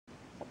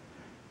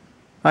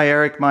Hi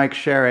Eric, Mike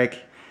Sherrick.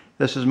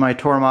 This is my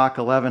Tormach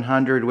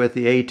 1100 with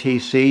the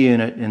ATC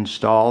unit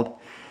installed.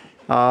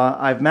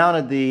 I've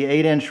mounted the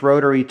 8-inch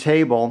rotary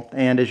table,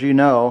 and as you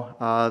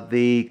know,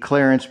 the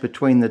clearance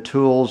between the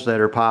tools that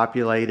are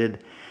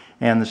populated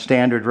and the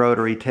standard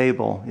rotary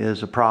table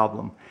is a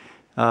problem.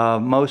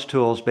 Most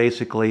tools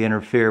basically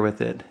interfere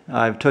with it.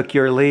 I've took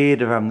your lead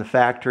from the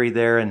factory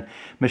there and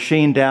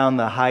machined down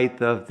the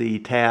height of the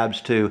tabs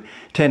to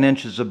 10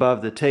 inches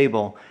above the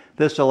table.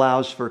 This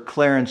allows for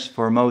clearance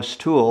for most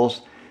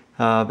tools,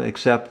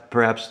 except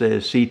perhaps the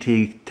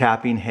CT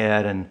tapping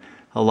head and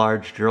a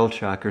large drill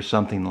chuck or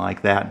something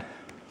like that.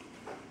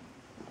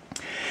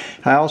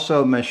 I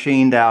also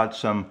machined out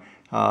some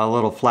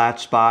little flat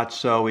spots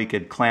so we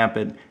could clamp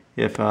it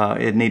if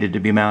it needed to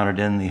be mounted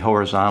in the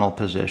horizontal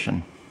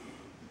position.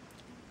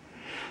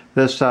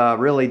 This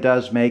really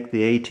does make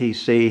the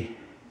ATC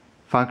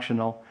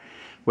functional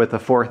with a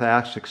 4th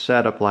axis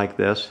setup like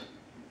this.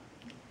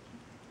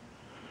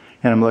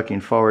 And I'm looking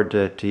forward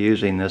to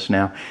using this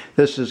now.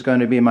 This is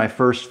going to be my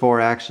first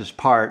 4-axis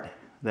part,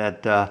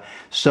 that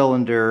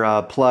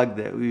cylinder plug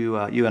that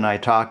you and I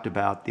talked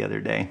about the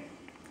other day.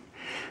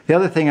 The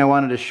other thing I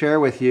wanted to share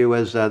with you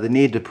was the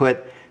need to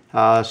put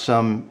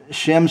some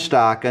shim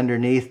stock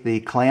underneath the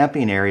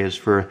clamping areas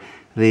for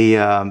the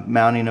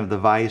mounting of the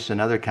vise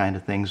and other kind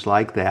of things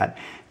like that.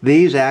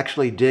 These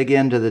actually dig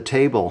into the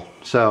table,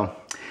 so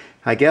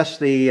I guess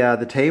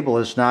the table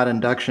is not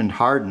induction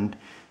hardened.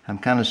 I'm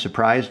kind of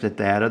surprised at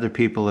that. Other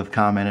people have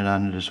commented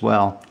on it as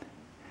well.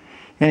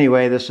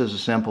 Anyway, this is a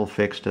simple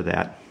fix to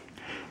that.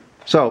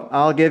 So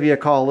I'll give you a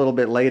call a little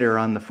bit later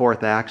on the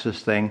 4th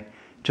axis thing.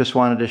 Just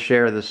wanted to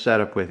share this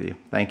setup with you.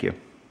 Thank you.